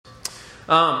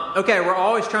Okay, we're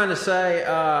always trying to say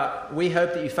we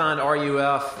hope that you find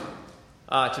RUF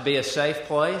to be a safe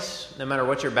place, no matter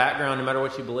what your background, no matter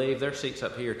what you believe. There are seats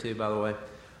up here too, by the way.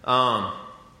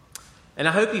 And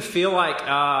I hope you feel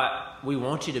like we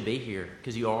want you to be here,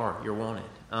 because you are. You're wanted.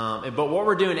 But what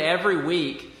we're doing every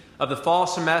week of the fall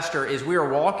semester is we are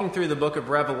walking through the book of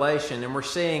Revelation, and we're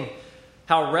seeing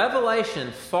how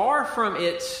Revelation, far from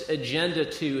its agenda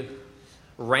to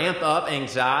ramp up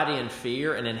anxiety and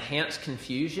fear and enhance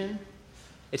confusion,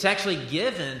 it's actually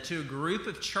given to a group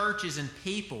of churches and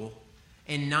people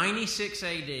in 96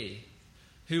 AD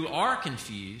who are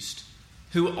confused,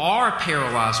 who are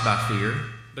paralyzed by fear,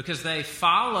 because they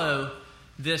follow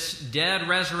this dead,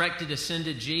 resurrected,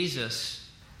 ascended Jesus,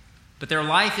 but their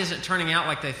life isn't turning out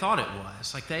like they thought it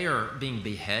was. Like they are being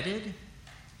beheaded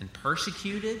and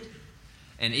persecuted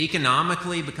and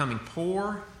economically becoming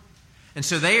poor. And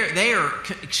so they are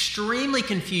extremely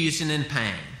confused and in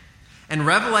pain. And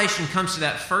Revelation comes to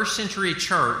that first century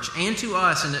church and to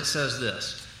us, and it says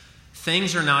this: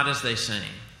 things are not as they seem.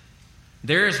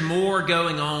 There is more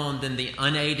going on than the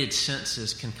unaided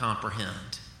senses can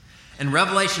comprehend. And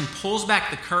Revelation pulls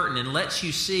back the curtain and lets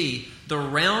you see the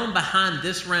realm behind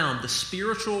this realm, the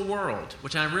spiritual world,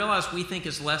 which I realize we think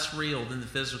is less real than the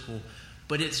physical,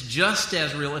 but it's just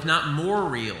as real, if not more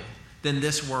real, than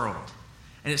this world.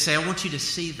 And it says, I want you to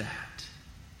see that.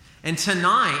 And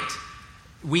tonight,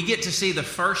 we get to see the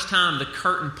first time the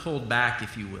curtain pulled back,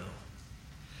 if you will.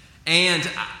 And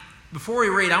before we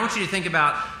read, I want you to think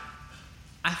about,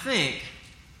 I think,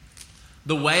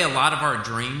 the way a lot of our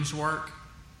dreams work.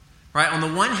 Right? On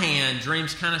the one hand,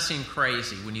 dreams kind of seem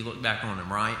crazy when you look back on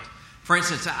them, right? For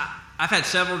instance, I've had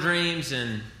several dreams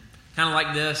and kind of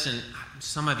like this, and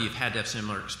some of you have had to have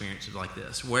similar experiences like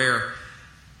this, where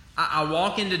I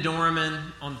walk into Dorman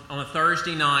on a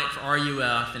Thursday night for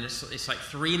RUF, and it's like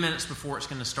 3 minutes before it's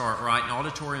going to start, right? And the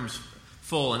auditorium's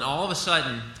full, and all of a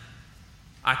sudden,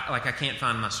 I can't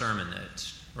find my sermon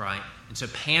notes, right? And so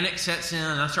panic sets in,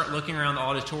 and I start looking around the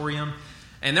auditorium,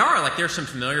 and there's some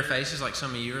familiar faces, like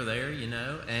some of you are there, you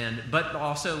know, but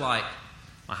also like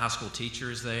my high school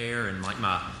teacher is there, and like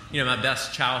my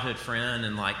best childhood friend,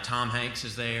 and like Tom Hanks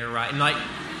is there, right? And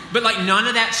but none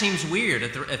of that seems weird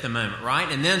at the moment,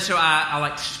 right? And then so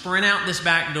I sprint out this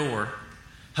back door,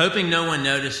 hoping no one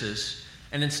notices.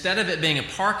 And instead of it being a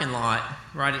parking lot,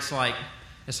 right, it's like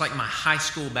my high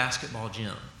school basketball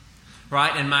gym,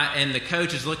 right? And the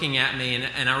coach is looking at me,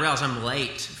 and I realize I'm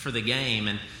late for the game,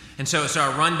 and so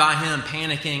I run by him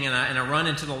panicking, and I run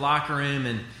into the locker room,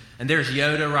 and there's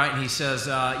Yoda, right? And he says,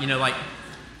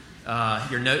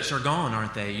 your notes are gone,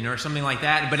 aren't they? Or something like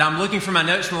that. But I'm looking for my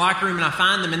notes in the locker room, and I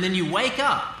find them, and then you wake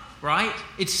up, right?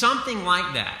 It's something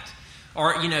like that.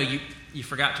 Or, you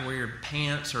forgot to wear your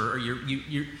pants, or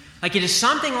you like it is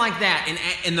something like that.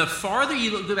 And the farther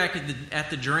you go back at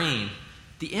the dream,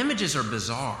 the images are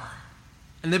bizarre.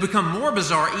 And they become more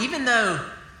bizarre, even though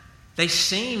they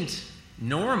seemed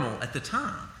normal at the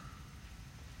time.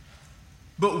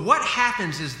 But what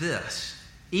happens is this: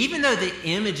 even though the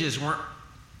images weren't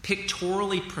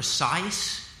pictorially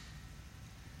precise,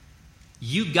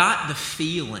 you got the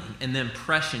feeling and the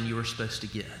impression you were supposed to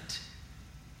get.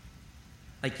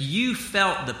 Like you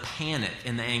felt the panic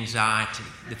and the anxiety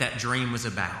that dream was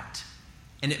about.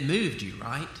 And it moved you,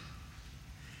 right?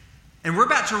 And we're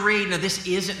about to read, now this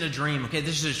isn't a dream, okay?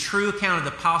 This is a true account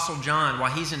of the Apostle John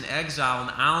while he's in exile on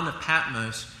the island of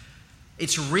Patmos.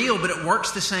 It's real, but it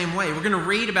works the same way. We're going to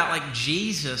read about like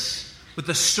Jesus with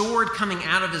the sword coming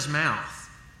out of his mouth.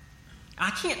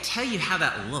 I can't tell you how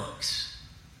that looks.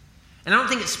 And I don't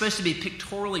think it's supposed to be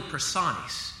pictorially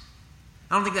precise.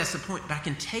 I don't think that's the point, but I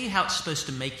can tell you how it's supposed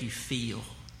to make you feel.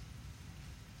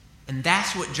 And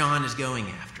that's what John is going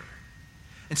after.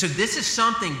 And so this is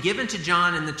something given to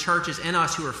John and the churches and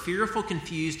us who are fearful,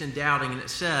 confused, and doubting. And it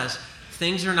says,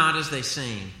 things are not as they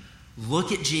seem.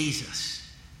 Look at Jesus.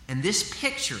 And this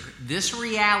picture, this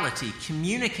reality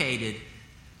communicated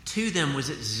to them was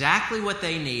exactly what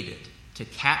they needed to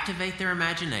captivate their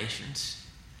imaginations,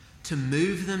 to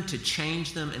move them, to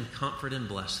change them, and comfort and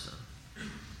bless them.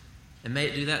 And may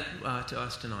it do that to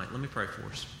us tonight. Let me pray for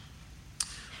us.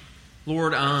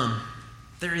 Lord,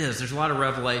 there's a lot of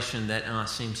revelation that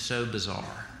seems so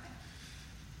bizarre.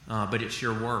 But it's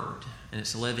your word, and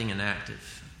it's living and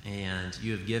active. And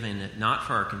you have given it not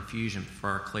for our confusion, but for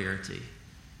our clarity.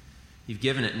 You've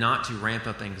given it not to ramp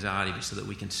up anxiety, but so that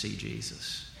we can see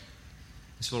Jesus.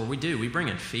 And so, Lord, we bring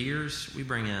in fears, we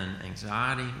bring in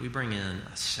anxiety, we bring in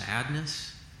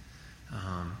sadness.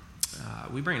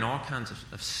 We bring in all kinds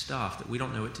of stuff that we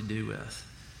don't know what to do with.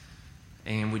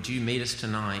 And would you meet us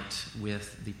tonight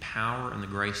with the power and the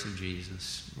grace of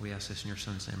Jesus? We ask this in your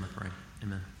Son's name, I pray.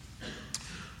 Amen.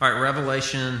 All right,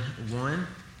 Revelation 1. I'm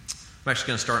actually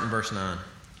going to start in verse 9.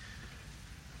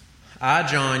 I,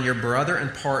 John, your brother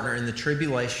and partner in the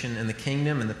tribulation and the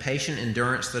kingdom and the patient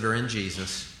endurance that are in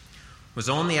Jesus, was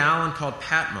on the island called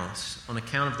Patmos on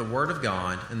account of the word of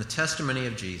God and the testimony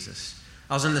of Jesus.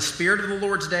 I was in the Spirit of the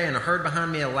Lord's day, and I heard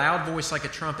behind me a loud voice like a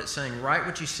trumpet saying, "Write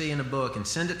what you see in a book and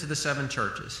send it to the 7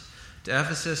 churches, to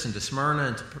Ephesus and to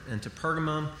Smyrna and to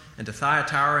Pergamum and to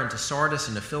Thyatira and to Sardis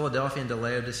and to Philadelphia and to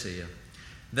Laodicea."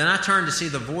 Then I turned to see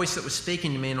the voice that was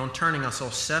speaking to me, and on turning I saw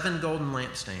 7 golden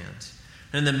lampstands.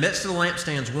 And in the midst of the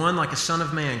lampstands, one like a son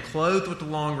of man, clothed with a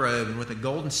long robe and with a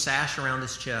golden sash around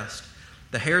his chest.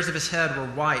 The hairs of his head were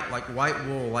white, like white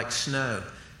wool, like snow.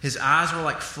 His eyes were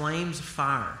like flames of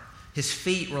fire. His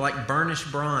feet were like burnished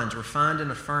bronze, refined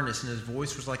in a furnace, and his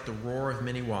voice was like the roar of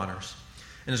many waters.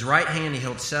 In his right hand he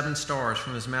held 7 stars.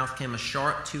 From his mouth came a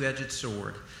sharp 2-edged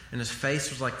sword, and his face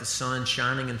was like the sun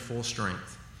shining in full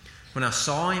strength. When I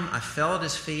saw him, I fell at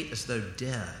his feet as though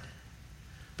dead.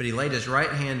 But he laid his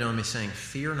right hand on me, saying,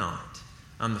 "Fear not.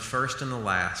 I'm the first and the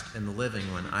last, and the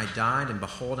living one. I died, and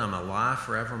behold, I'm alive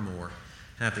forevermore,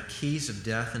 and have the keys of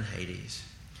death and Hades.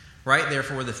 Write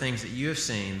therefore the things that you have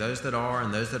seen, those that are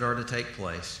and those that are to take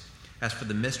place. As for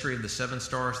the mystery of the 7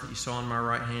 stars that you saw in my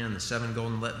right hand and the 7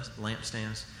 golden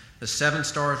lampstands, the 7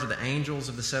 stars are the angels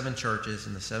of the 7 churches,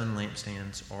 and the 7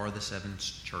 lampstands are the 7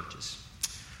 churches."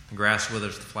 The grass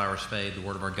withers, the flowers fade, the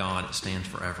word of our God, it stands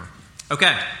forever.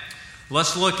 Okay,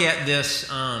 let's look at this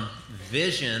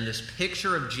vision, this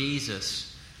picture of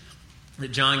Jesus that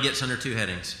John gets under 2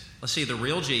 headings. Let's see the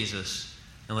real Jesus,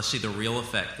 and let's see the real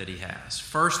effect that he has.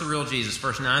 First, the real Jesus,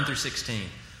 verse 9 through 16.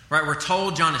 Right, we're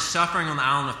told John is suffering on the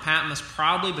island of Patmos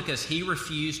probably because he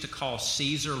refused to call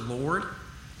Caesar Lord.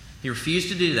 He refused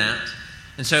to do that.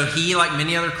 And so he, like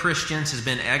many other Christians, has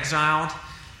been exiled.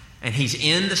 And he's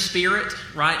in the Spirit,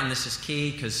 right? And this is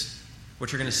key because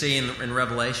what you're going to see in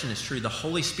Revelation is true. The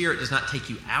Holy Spirit does not take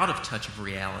you out of touch of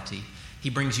reality. He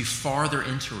brings you farther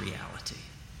into reality.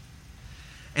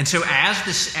 And so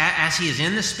as he is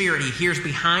in the Spirit, he hears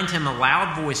behind him a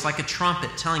loud voice like a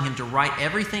trumpet telling him to write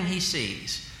everything he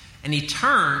sees. And he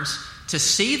turns to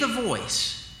see the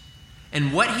voice,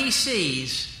 and what he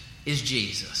sees is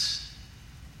Jesus.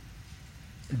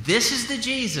 This is the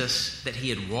Jesus that he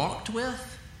had walked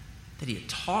with, that he had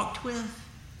talked with,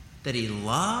 that he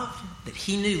loved, that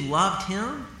he knew loved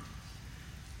him.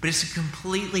 But it's a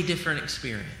completely different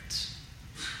experience.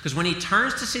 Because when he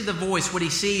turns to see the voice, what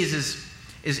he sees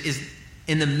is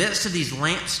in the midst of these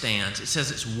lampstands, it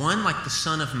says it's one like the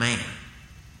Son of Man.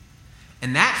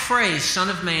 And that phrase, Son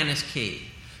of Man, is key.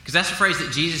 Because that's a phrase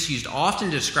that Jesus used often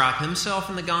to describe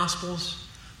himself in the Gospels.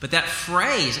 But that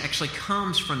phrase actually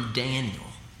comes from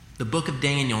Daniel, the book of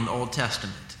Daniel in the Old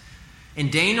Testament. In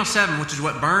Daniel 7, which is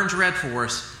what Burns read for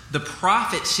us, the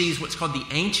prophet sees what's called the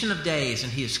Ancient of Days,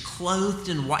 and he is clothed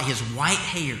in white, his white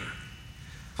hair,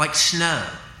 like snow.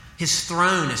 His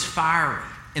throne is fiery.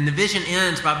 And the vision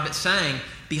ends by saying,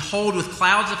 "Behold, with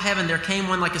clouds of heaven there came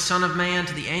one like a son of man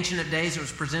to the Ancient of Days that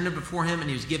was presented before him, and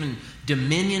he was given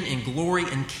dominion and glory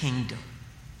and kingdom."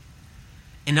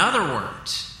 In other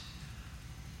words,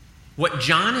 what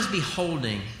John is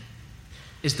beholding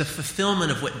is the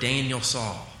fulfillment of what Daniel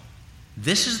saw.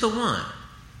 This is the one,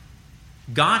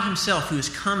 God himself, who is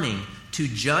coming to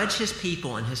judge his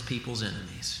people and his people's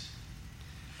enemies.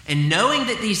 And knowing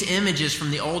that these images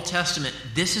from the Old Testament,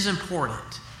 this is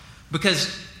important.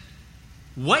 Because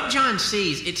what John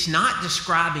sees, it's not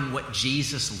describing what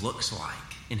Jesus looks like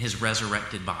in his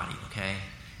resurrected body, okay?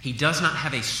 He does not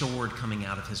have a sword coming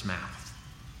out of his mouth.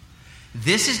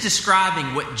 This is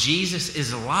describing what Jesus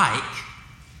is like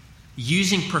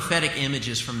using prophetic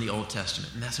images from the Old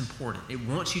Testament. And that's important. It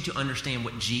wants you to understand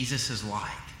what Jesus is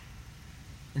like.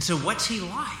 And so what's he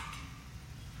like?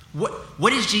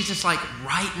 What is Jesus like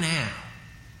right now?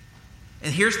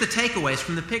 And here's the takeaways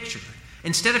from the picture.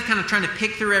 Instead of kind of trying to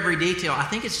pick through every detail, I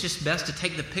think it's just best to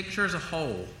take the picture as a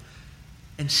whole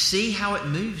and see how it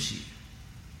moves you.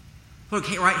 Look,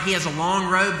 right, he has a long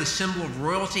robe, the symbol of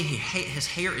royalty. His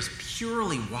hair is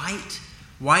purely white.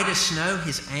 White as snow,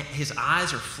 his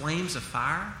eyes are flames of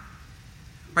fire,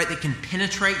 right, that can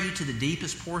penetrate you to the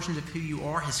deepest portions of who you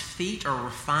are. His feet are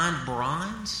refined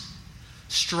bronze,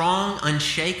 strong,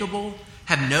 unshakable,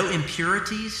 have no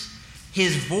impurities.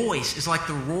 His voice is like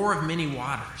the roar of many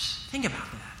waters. Think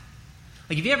about that.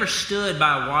 Like, if you ever stood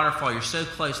by a waterfall, you're so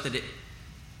close that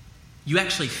you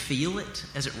actually feel it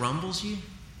as it rumbles you.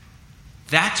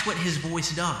 That's what his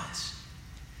voice does.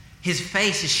 His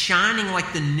face is shining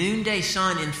like the noonday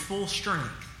sun in full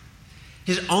strength.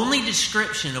 His only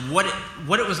description of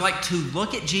what it was like to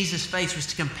look at Jesus' face was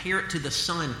to compare it to the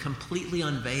sun completely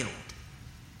unveiled.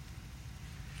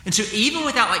 And so even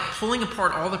without like pulling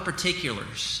apart all the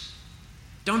particulars,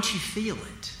 don't you feel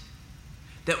it?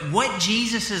 That what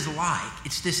Jesus is like,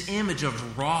 it's this image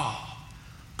of raw,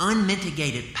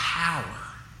 unmitigated power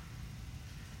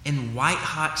and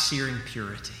white-hot searing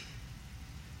purity.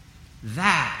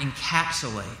 That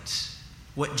encapsulates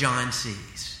what John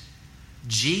sees.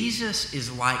 Jesus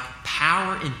is like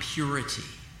power and purity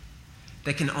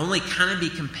that can only kind of be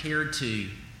compared to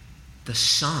the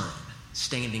sun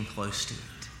standing close to it.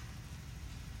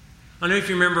 I don't know if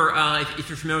you remember, if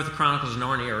you're familiar with the Chronicles of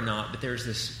Narnia or not, but there's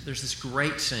this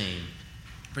great scene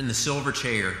in the silver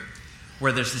chair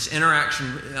where there's this interaction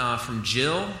from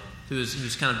Jill,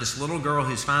 who's kind of this little girl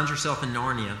who finds herself in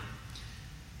Narnia,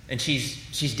 and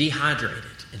she's dehydrated,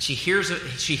 and she hears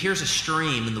a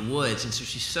stream in the woods, and so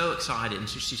she's so excited, and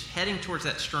so she's heading towards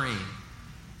that stream.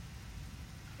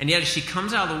 And yet as she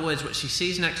comes out of the woods, what she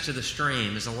sees next to the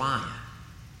stream is a lion.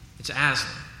 It's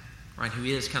Aslan, right, who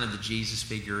is kind of the Jesus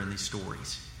figure in these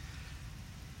stories.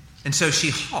 And so she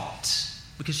halts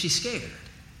because she's scared.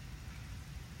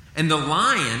 And the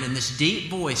lion in this deep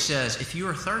voice says, if you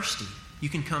are thirsty, you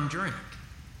can come drink.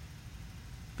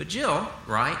 But Jill,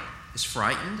 right, is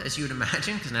frightened, as you would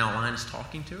imagine, because now a lion is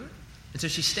talking to her. And so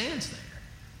she stands there.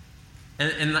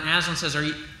 And Aslan says,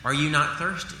 are you not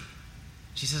thirsty?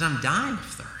 She says, I'm dying of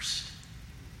thirst.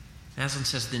 And Aslan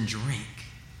says, then drink.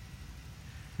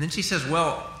 And then she says,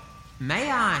 well,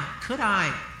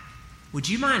 would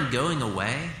you mind going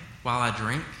away while I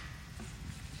drink?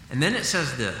 And then it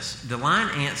says this, the lion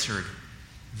answered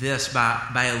this by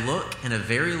a look and a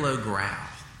very low growl.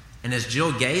 And as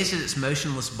Jill gazed at its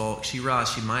motionless bulk, she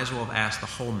realized she might as well have asked the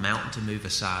whole mountain to move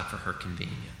aside for her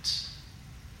convenience.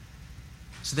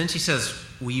 So then she says,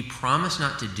 will you promise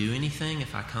not to do anything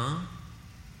if I come?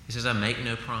 He says, I make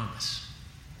no promise.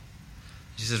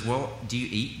 She says, well, do you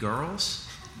eat girls?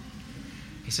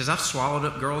 He says, I've swallowed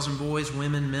up girls and boys,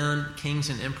 women, men, kings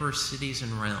and emperors, cities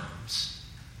and realms.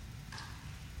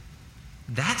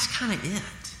 That's kind of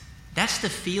it. That's the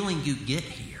feeling you get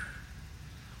here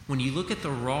when you look at the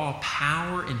raw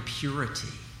power and purity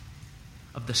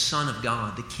of the Son of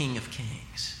God, the King of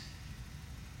Kings.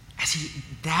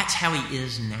 That's how he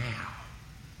is now.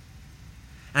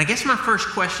 And I guess my first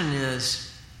question is,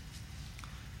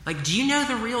 do you know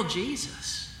the real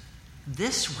Jesus?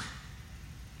 This one.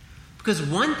 Because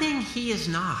one thing he is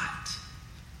not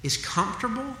is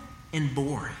comfortable and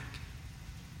boring.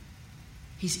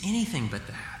 He's anything but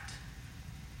that.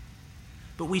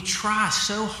 But we try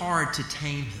so hard to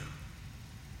tame him.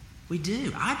 We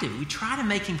do. I do. We try to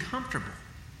make him comfortable.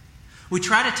 We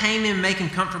try to tame him and make him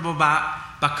comfortable by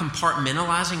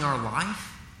compartmentalizing our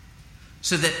life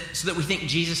so that we think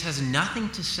Jesus has nothing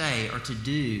to say or to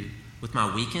do with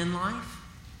my weekend life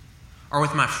or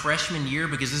with my freshman year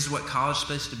because this is what college is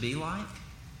supposed to be like.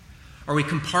 Or we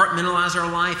compartmentalize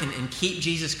our life and keep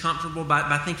Jesus comfortable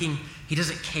by thinking he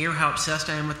doesn't care how obsessed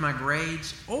I am with my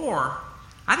grades. Or,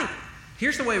 I think,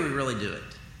 here's the way we really do it.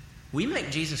 We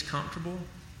make Jesus comfortable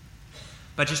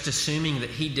by just assuming that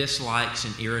he dislikes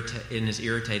and is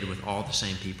irritated with all the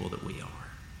same people that we are.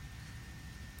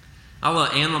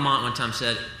 Anne Lamott one time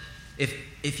said,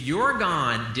 if your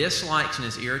God dislikes and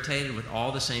is irritated with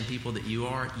all the same people that you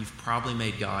are, you've probably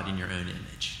made God in your own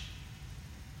image.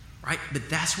 Right? But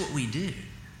that's what we do.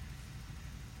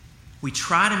 We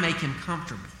try to make him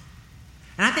comfortable.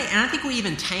 And I think we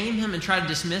even tame him and try to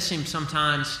dismiss him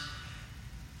sometimes.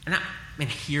 And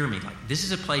hear me. This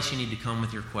is a place you need to come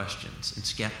with your questions and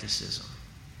skepticism.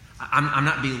 I'm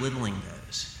not belittling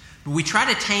those. But we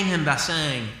try to tame him by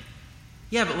saying,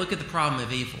 yeah, but look at the problem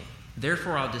of evil.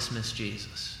 Therefore, I'll dismiss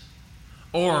Jesus.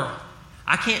 Or,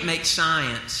 I can't make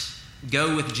science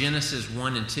go with Genesis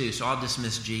 1 and 2, so I'll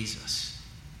dismiss Jesus.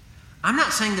 I'm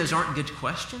not saying those aren't good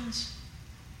questions,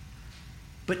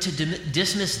 but to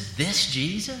dismiss this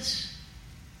Jesus,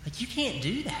 you can't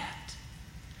do that.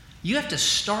 You have to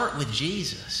start with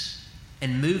Jesus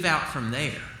and move out from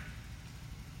there.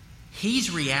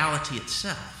 He's reality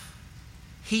itself.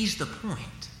 He's the point.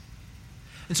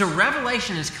 And so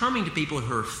Revelation is coming to people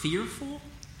who are fearful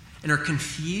and are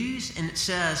confused, and it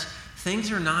says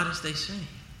things are not as they seem.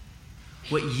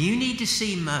 What you need to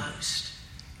see most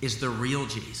is the real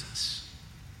Jesus.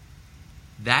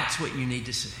 That's what you need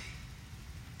to see.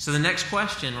 So the next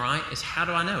question, right, is how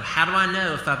do I know? How do I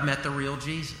know if I've met the real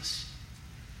Jesus?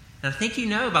 And I think you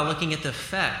know by looking at the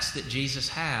effects that Jesus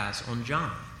has on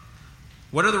John.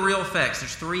 What are the real effects?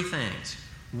 There's three things.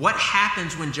 What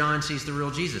happens when John sees the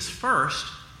real Jesus? First,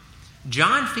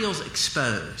 John feels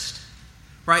exposed.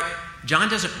 Right? John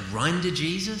doesn't run to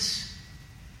Jesus.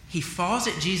 He falls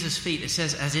at Jesus' feet, it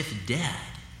says, as if dead.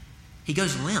 He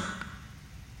goes limp.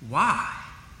 Why?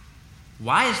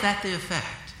 Why is that the effect?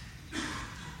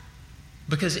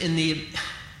 Because in the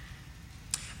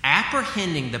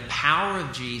apprehending the power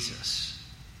of Jesus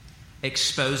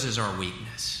exposes our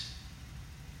weakness.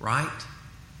 Right?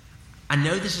 I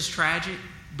know this is tragic,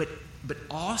 but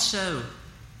also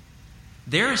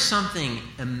there is something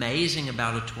amazing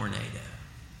about a tornado.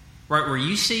 Right? Where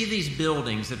you see these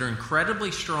buildings that are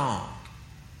incredibly strong,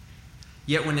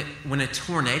 yet when a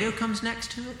tornado comes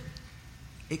next to it,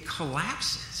 it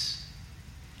collapses.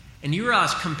 And you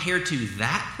realize compared to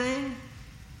that thing,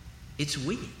 it's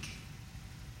weak.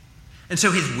 And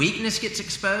so his weakness gets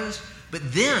exposed.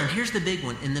 But then, here's the big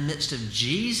one. In the midst of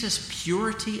Jesus'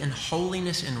 purity and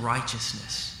holiness and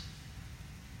righteousness,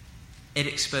 it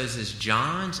exposes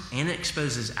John's and it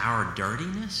exposes our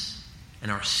dirtiness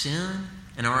and our sin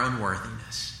and our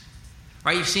unworthiness.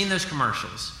 Right? You've seen those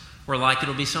commercials where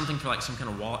it'll be something for some kind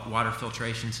of water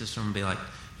filtration system and be like,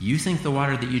 you think the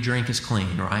water that you drink is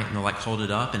clean, right? And they'll hold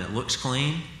it up and it looks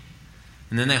clean.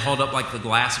 And then they hold up the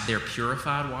glass of their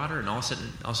purified water, and all of a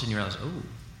sudden you realize, oh,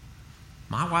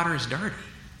 my water is dirty.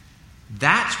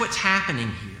 That's what's happening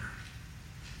here.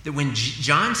 That when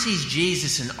John sees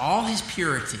Jesus in all his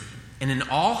purity and in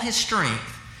all his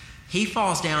strength, he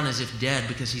falls down as if dead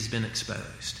because he's been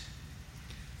exposed.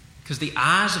 Because the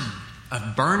eyes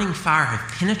of burning fire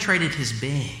have penetrated his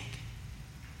being,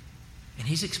 and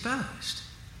he's exposed.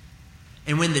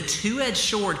 And when the two-edged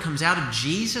sword comes out of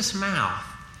Jesus' mouth,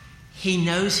 he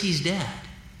knows he's dead.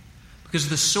 Because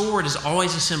the sword is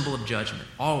always a symbol of judgment.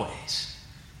 Always.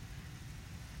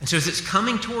 And so as it's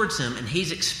coming towards him and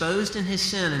he's exposed in his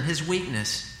sin and his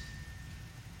weakness,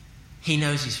 he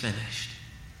knows he's finished.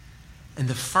 And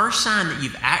the first sign that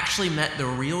you've actually met the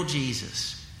real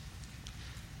Jesus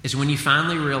is when you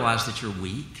finally realize that you're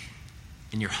weak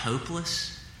and you're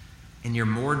hopeless and you're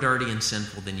more dirty and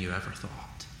sinful than you ever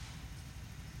thought.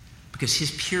 Because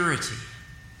his purity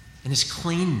and his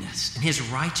cleanness and his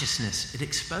righteousness, it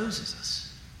exposes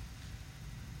us.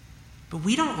 But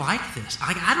we don't like this.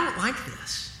 I don't like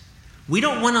this. We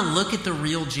don't want to look at the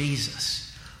real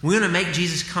Jesus. We want to make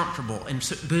Jesus comfortable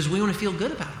because we want to feel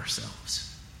good about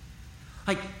ourselves.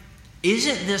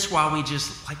 Isn't this why we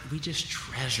just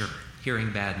treasure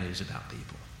hearing bad news about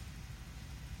people?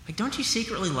 Don't you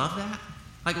secretly love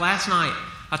that? Last night,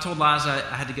 I told Liza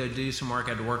I had to go do some work. I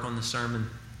had to work on the sermon.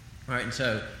 Right, and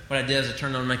so what I did is I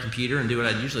turned on my computer and do what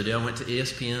I usually do. I went to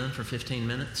ESPN for 15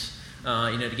 minutes,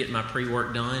 to get my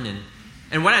pre-work done.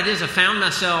 And what I did is I found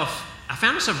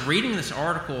myself reading this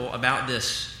article about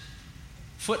this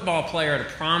football player at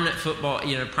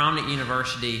a prominent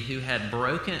university who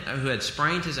had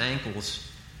sprained his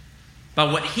ankles. By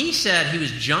what he said, he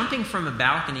was jumping from a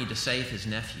balcony to save his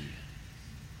nephew.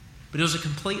 But it was a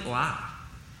complete lie.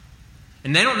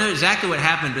 And they don't know exactly what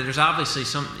happened, but there's obviously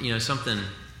some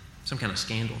kind of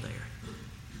scandal there.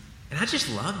 And I just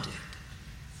loved it.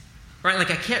 Right? I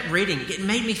kept reading. It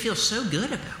made me feel so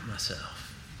good about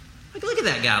myself. Look at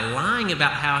that guy lying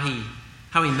about how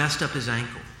he messed up his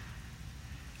ankle.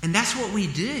 And that's what we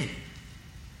do.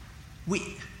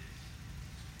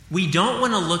 We don't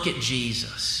want to look at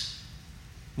Jesus.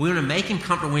 We want to make him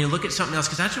comfortable when you look at something else,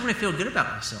 because I just want to feel good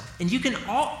about myself. And you can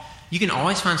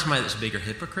always find somebody that's a bigger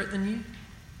hypocrite than you.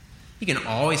 You can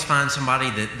always find somebody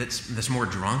that's more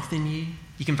drunk than you.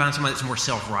 You can find somebody that's more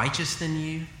self-righteous than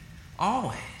you.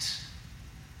 Always.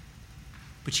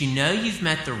 But you've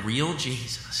met the real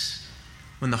Jesus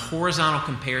when the horizontal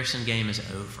comparison game is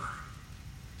over.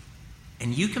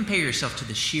 And you compare yourself to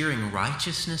the shearing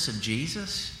righteousness of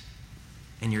Jesus,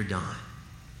 and you're done.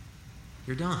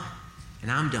 You're done.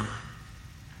 And I'm done.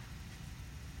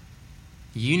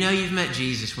 You've met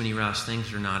Jesus when you realize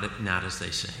things are not as they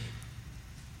seem.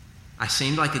 I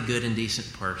seemed like a good and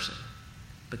decent person,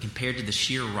 but compared to the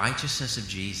sheer righteousness of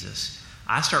Jesus,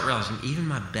 I start realizing even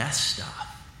my best stuff,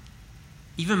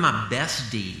 even my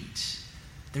best deeds,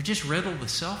 they're just riddled with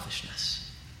selfishness.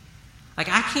 I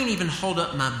can't even hold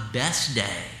up my best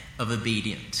day of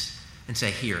obedience and say,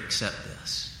 here, accept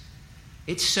this.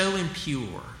 It's so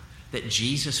impure that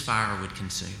Jesus' fire would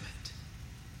consume it.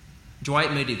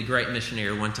 Dwight Moody, the great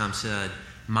missionary, one time said,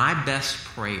 my best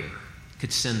prayer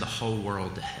could send the whole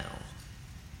world to hell.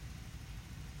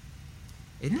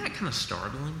 Isn't that kind of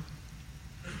startling?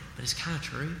 But it's kind of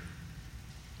true.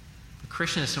 A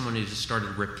Christian is someone who's just started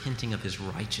repenting of his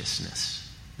righteousness,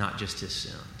 not just his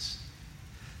sins.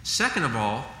 Second of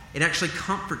all, it actually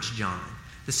comforts John.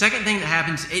 The second thing that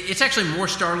happens, it's actually more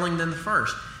startling than the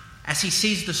first. As he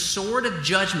sees the sword of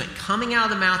judgment coming out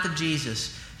of the mouth of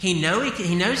Jesus, He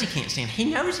knows he can't stand. He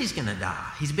knows he's going to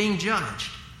die. He's being judged.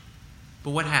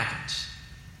 But what happens?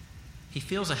 He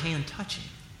feels a hand touching.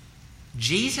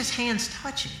 Jesus' hands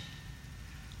touching.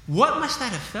 What must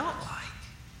that have felt like?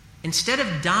 Instead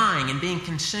of dying and being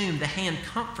consumed, the hand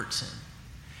comforts him.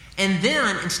 And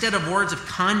then, instead of words of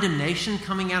condemnation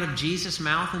coming out of Jesus'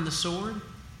 mouth and the sword,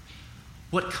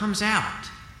 what comes out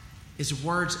is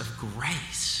words of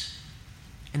grace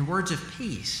and words of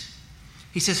peace.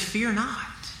 He says, fear not.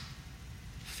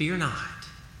 Fear not.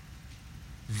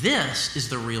 This is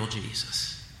the real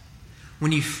Jesus.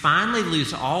 When you finally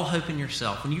lose all hope in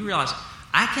yourself, when you realize,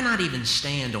 I cannot even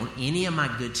stand on any of my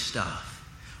good stuff.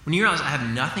 When you realize I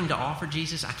have nothing to offer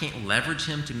Jesus, I can't leverage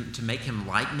him to make him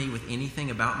like me with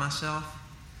anything about myself.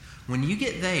 When you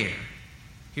get there,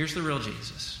 here's the real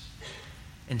Jesus.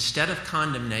 Instead of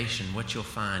condemnation, what you'll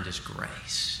find is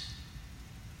grace.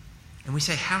 And we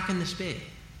say, how can this be?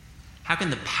 How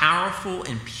can the powerful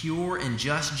and pure and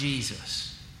just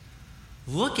Jesus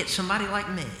look at somebody like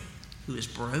me who is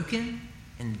broken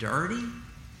and dirty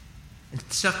and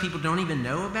stuff people don't even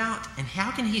know about? And how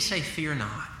can he say, fear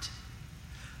not?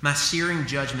 My searing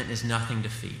judgment is nothing to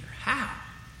fear. How?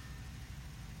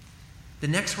 The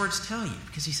next words tell you,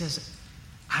 because he says,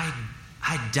 I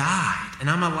died and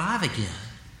I'm alive again.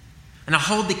 And I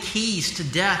hold the keys to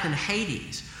death and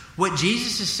Hades. What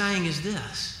Jesus is saying is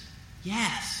this.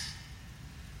 Yes,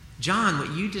 John,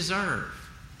 what you deserve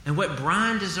and what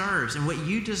Brian deserves and what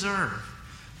you deserve.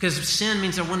 Because sin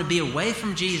means I want to be away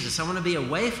from Jesus. I want to be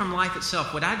away from life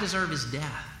itself. What I deserve is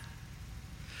death.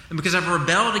 And because I've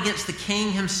rebelled against the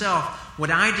King himself,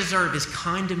 what I deserve is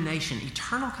condemnation,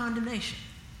 eternal condemnation.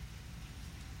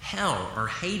 Hell, or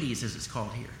Hades as it's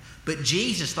called here. But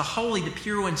Jesus, the holy, the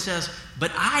pure one, says,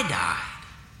 but I died.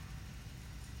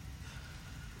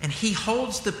 And he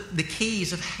holds the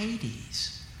keys of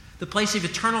Hades, the place of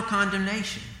eternal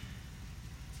condemnation.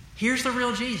 Here's the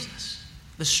real Jesus.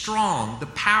 The strong, the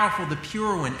powerful, the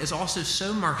pure one is also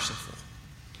so merciful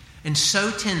and so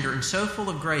tender and so full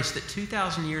of grace that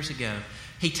 2,000 years ago,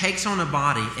 he takes on a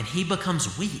body and he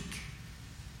becomes weak.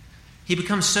 He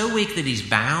becomes so weak that he's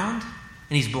bound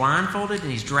and he's blindfolded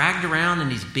and he's dragged around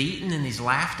and he's beaten and he's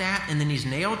laughed at and then he's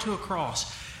nailed to a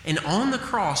cross. And on the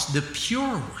cross, the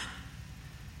pure one,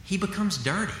 he becomes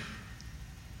dirty.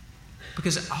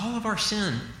 Because all of our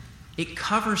sin, it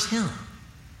covers him.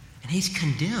 And he's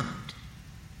condemned.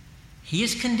 He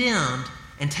is condemned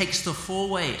and takes the full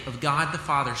weight of God the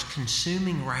Father's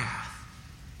consuming wrath.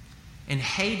 And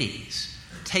Hades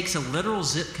takes a literal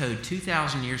zip code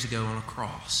 2,000 years ago on a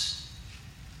cross.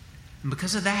 And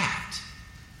because of that,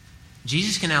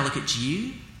 Jesus can now look at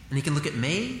you, and he can look at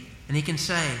me, and he can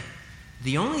say,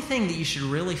 the only thing that you should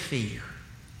really fear,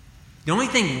 the only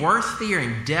thing worth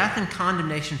fearing, death and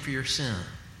condemnation for your sin,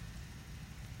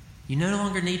 you no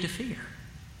longer need to fear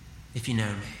if you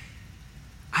know me.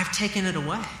 I've taken it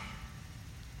away.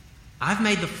 I've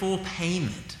made the full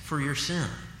payment for your sin.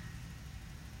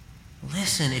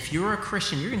 Listen, if you're a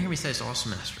Christian, you're going to hear me say this all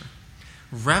semester.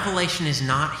 Revelation is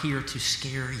not here to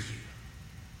scare you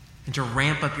and to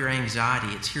ramp up your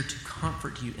anxiety. It's here to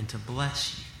comfort you and to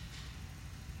bless you.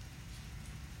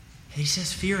 He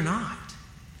says, fear not.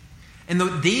 And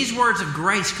these words of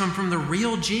grace come from the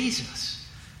real Jesus,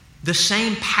 the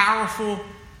same powerful,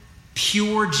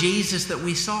 pure Jesus that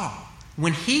we saw.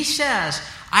 When he says,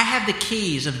 I have the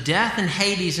keys of death and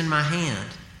Hades in my hand,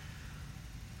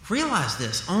 realize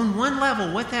this. On one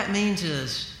level, what that means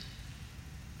is,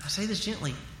 I say this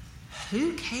gently,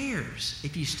 who cares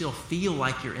if you still feel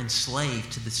like you're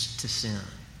enslaved to sin?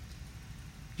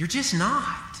 You're just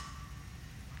not.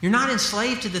 You're not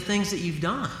enslaved to the things that you've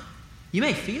done. You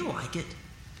may feel like it,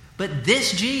 but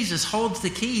this Jesus holds the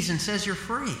keys and says you're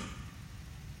free.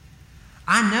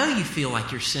 I know you feel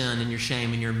like your sin and your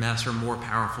shame and your mess are more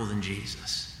powerful than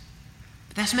Jesus.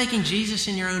 But that's making Jesus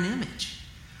in your own image.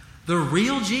 The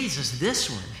real Jesus, this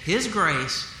one, his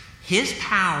grace, his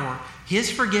power,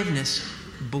 his forgiveness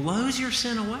blows your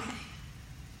sin away.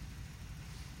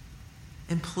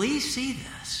 And please see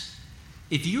this.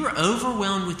 If you are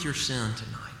overwhelmed with your sin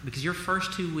tonight, because your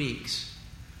first 2 weeks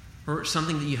or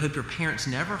something that you hope your parents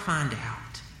never find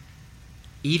out,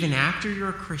 even after you're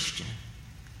a Christian,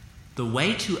 the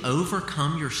way to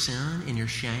overcome your sin and your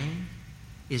shame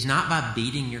is not by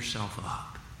beating yourself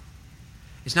up.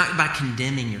 It's not by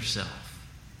condemning yourself.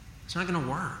 It's not going to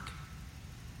work.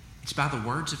 It's by the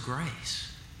words of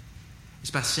grace.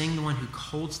 It's by seeing the one who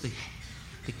holds the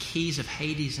keys of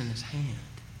Hades in his hand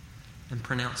and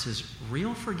pronounces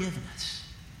real forgiveness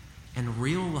and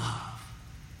real love.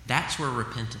 That's where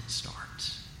repentance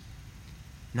starts.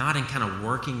 Not in kind of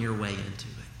working your way into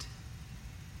it.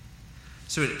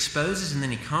 So it exposes and then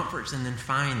he comforts, and then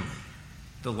finally,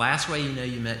 the last way you know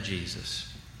you met Jesus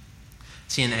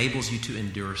is he enables you to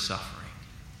endure suffering.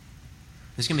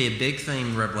 This is going to be a big theme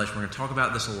in Revelation. We're going to talk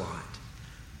about this a lot.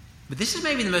 But this is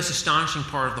maybe the most astonishing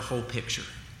part of the whole picture.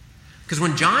 Because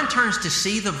when John turns to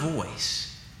see the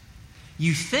voice,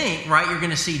 you think, right, you're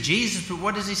going to see Jesus, but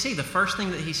what does he see? The first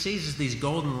thing that he sees is these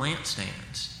golden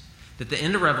lampstands that the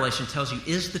end of Revelation tells you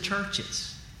is the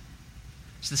churches.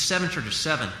 It's the 7 churches,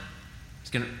 7. It's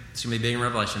going to be big in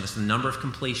Revelation. It's the number of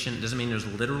completion. It doesn't mean there's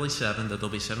literally 7, that there'll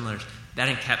be 7 letters.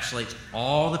 That encapsulates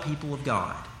all the people of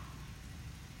God.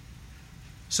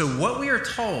 So what we are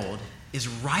told is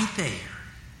right there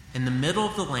in the middle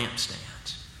of the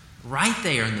lampstands, right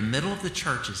there in the middle of the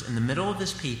churches, in the middle of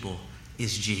this people,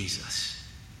 is Jesus.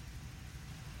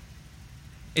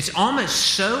 It's almost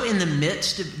so in the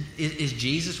midst of is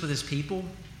Jesus with his people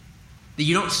that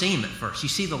you don't see him at first. You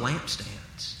see the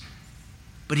lampstands.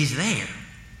 But he's there.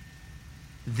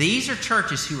 These are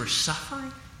churches who are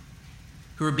suffering,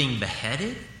 who are being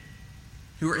beheaded,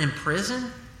 who are in prison.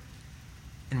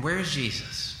 And where is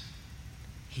Jesus?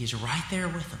 He's right there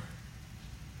with them.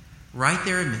 Right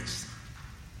there amidst them.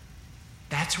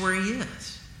 That's where he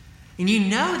is. And you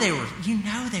know they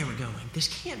were going, this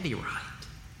can't be right.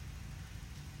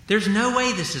 There's no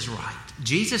way this is right.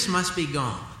 Jesus must be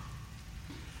gone.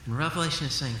 And Revelation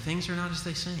is saying things are not as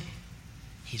they seem.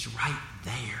 He's right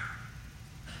there.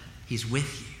 He's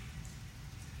with you.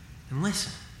 And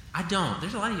listen,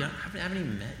 there's a lot of you I haven't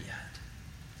even met yet.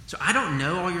 So I don't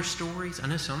know all your stories. I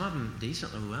know some of them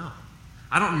decently well.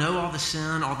 I don't know all the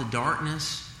sin, all the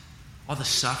darkness, all the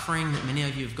suffering that many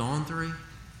of you have gone through.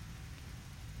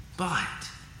 But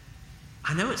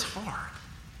I know it's hard.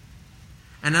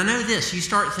 And I know this. You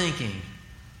start thinking,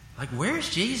 like, where's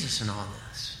Jesus in all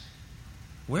this?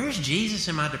 Where's Jesus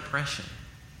in my depression?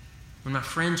 When my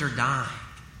friends are dying?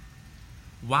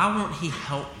 Why won't he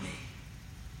help me?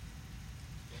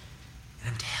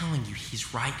 And I'm telling you,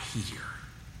 he's right here.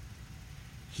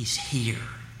 He's here.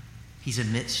 He's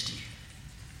amidst you.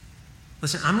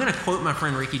 Listen, I'm going to quote my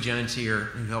friend Ricky Jones here,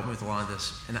 who helped me with a lot of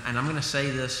this. And I'm going to say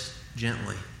this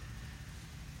gently.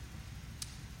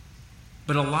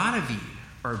 But a lot of you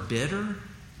are bitter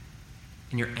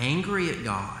and you're angry at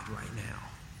God right now.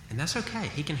 And that's okay.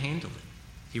 He can handle it.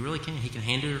 He really can. He can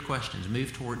handle your questions.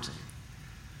 Move towards him.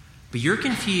 But you're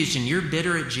confused and you're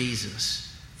bitter at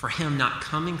Jesus for him not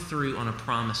coming through on a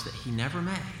promise that he never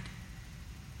made.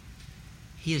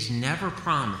 He has never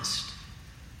promised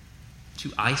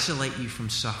to isolate you from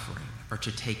suffering or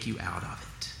to take you out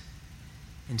of it.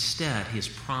 Instead, he has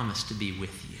promised to be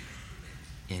with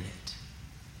you in it.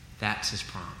 That's his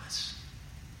promise.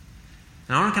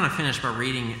 And I want to kind of finish by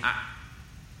reading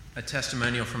a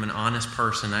testimonial from an honest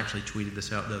person. I actually tweeted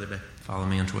this out the other day. Follow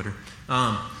me on Twitter.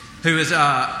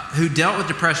 Who dealt with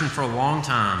depression for a long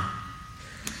time.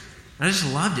 I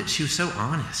just loved it. She was so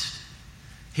honest.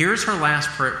 Here's her last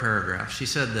paragraph. She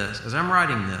said this: as I'm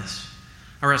writing this,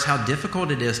 I realize how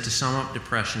difficult it is to sum up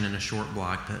depression in a short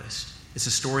blog post. It's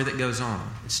a story that goes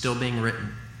on. It's still being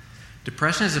written.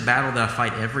 Depression is a battle that I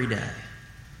fight every day.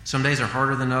 Some days are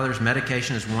harder than others.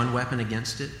 Medication is one weapon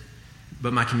against it.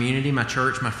 But my community, my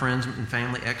church, my friends and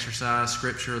family, exercise,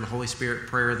 Scripture, the Holy Spirit,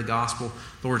 prayer, the gospel,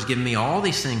 the Lord's given me all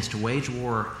these things to wage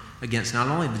war against not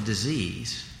only the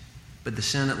disease, but the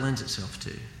sin it lends itself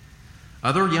to.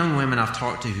 Other young women I've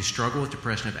talked to who struggle with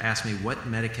depression have asked me what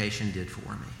medication did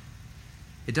for me.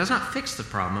 It does not fix the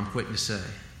problem, I'm quick to say.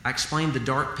 I explained the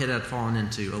dark pit I'd fallen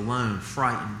into, alone,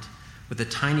 frightened, with a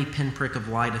tiny pinprick of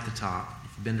light at the top.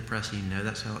 If you've been depressed, you know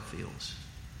that's how it feels.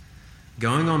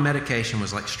 Going on medication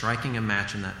was like striking a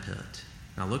match in that pit.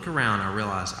 And I look around and I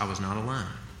realize I was not alone.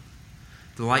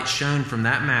 The light shone from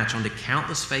that match onto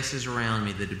countless faces around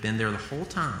me that had been there the whole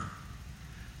time.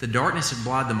 The darkness had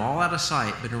blotted them all out of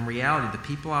sight, but in reality, the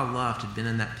people I loved had been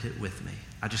in that pit with me.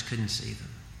 I just couldn't see them.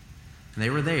 And they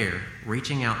were there,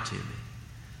 reaching out to me.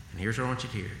 And here's what I want you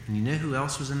to hear. And you know who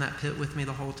else was in that pit with me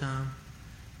the whole time?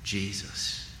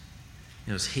 Jesus.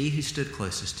 And it was he who stood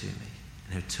closest to me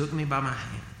and who took me by my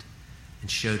hand and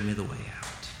showed me the way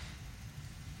out.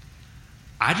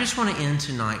 I just want to end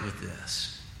tonight with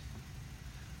this.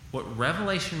 What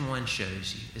Revelation 1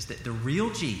 shows you is that the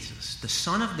real Jesus, the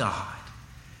Son of God,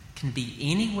 can be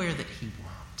anywhere that he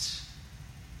wants.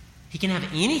 He can have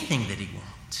anything that he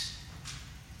wants.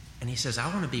 And he says, I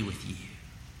want to be with you,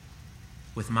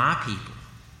 with my people.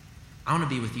 I want to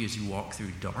be with you as you walk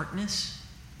through darkness,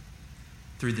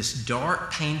 through this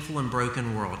dark, painful, and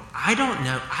broken world. I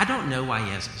don't know why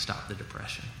he hasn't stopped the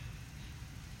depression.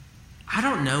 I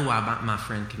don't know why my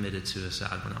friend committed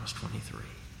suicide when I was 23.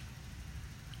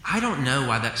 I don't know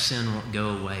why that sin won't go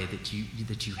away that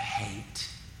you hate.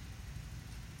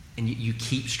 And you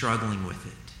keep struggling with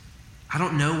it. I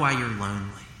don't know why you're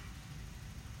lonely.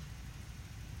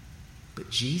 But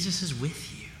Jesus is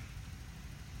with you.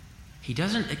 He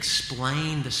doesn't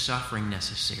explain the suffering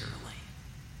necessarily,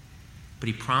 but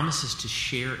he promises to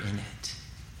share in it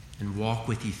and walk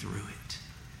with you through it.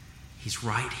 He's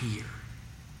right here.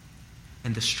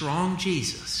 And the strong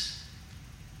Jesus,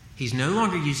 he's no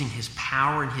longer using his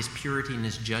power and his purity and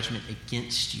his judgment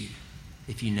against you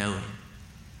if you know him.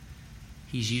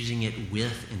 He's using it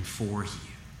with and for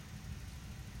you.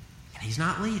 And he's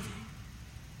not leaving.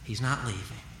 He's not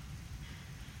leaving.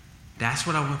 That's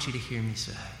what I want you to hear me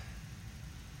say.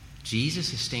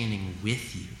 Jesus is standing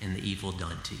with you in the evil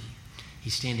done to you.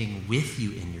 He's standing with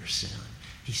you in your sin.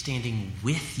 He's standing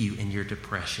with you in your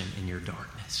depression and your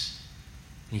darkness.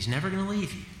 And he's never going to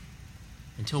leave you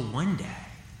until one day,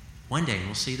 and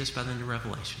we'll see this by the end of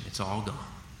Revelation, it's all gone.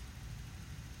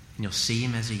 And you'll see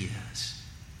him as he is.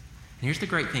 And here's the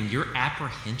great thing. Your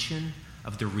apprehension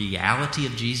of the reality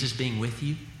of Jesus being with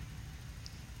you,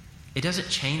 it doesn't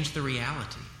change the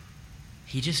reality.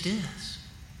 He just is.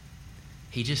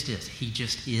 He just is. He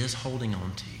just is holding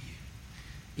on to you,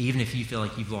 even if you feel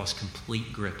like you've lost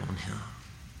complete grip on him.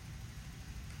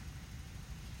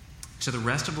 So the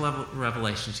rest of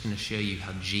Revelation is going to show you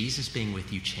how Jesus being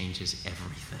with you changes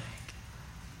everything.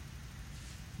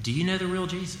 Do you know the real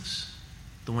Jesus?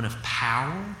 The one of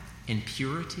power and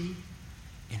purity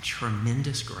and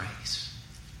tremendous grace.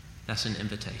 That's an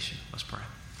invitation. Let's pray.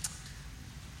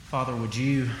 Father, would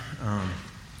you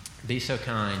be so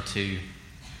kind to,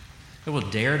 who will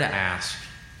dare to ask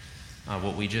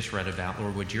what we just read about.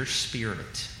 Lord, would your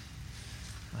Spirit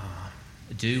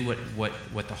do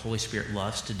what the Holy Spirit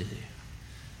loves to do.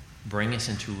 Bring us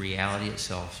into reality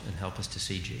itself and help us to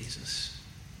see Jesus,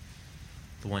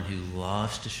 the one who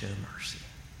loves to show mercy,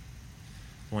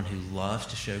 the one who loves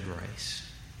to show grace.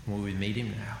 And will we meet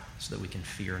him now so that we can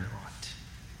fear not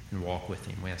and walk with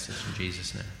him? We ask this in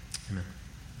Jesus' name. Amen.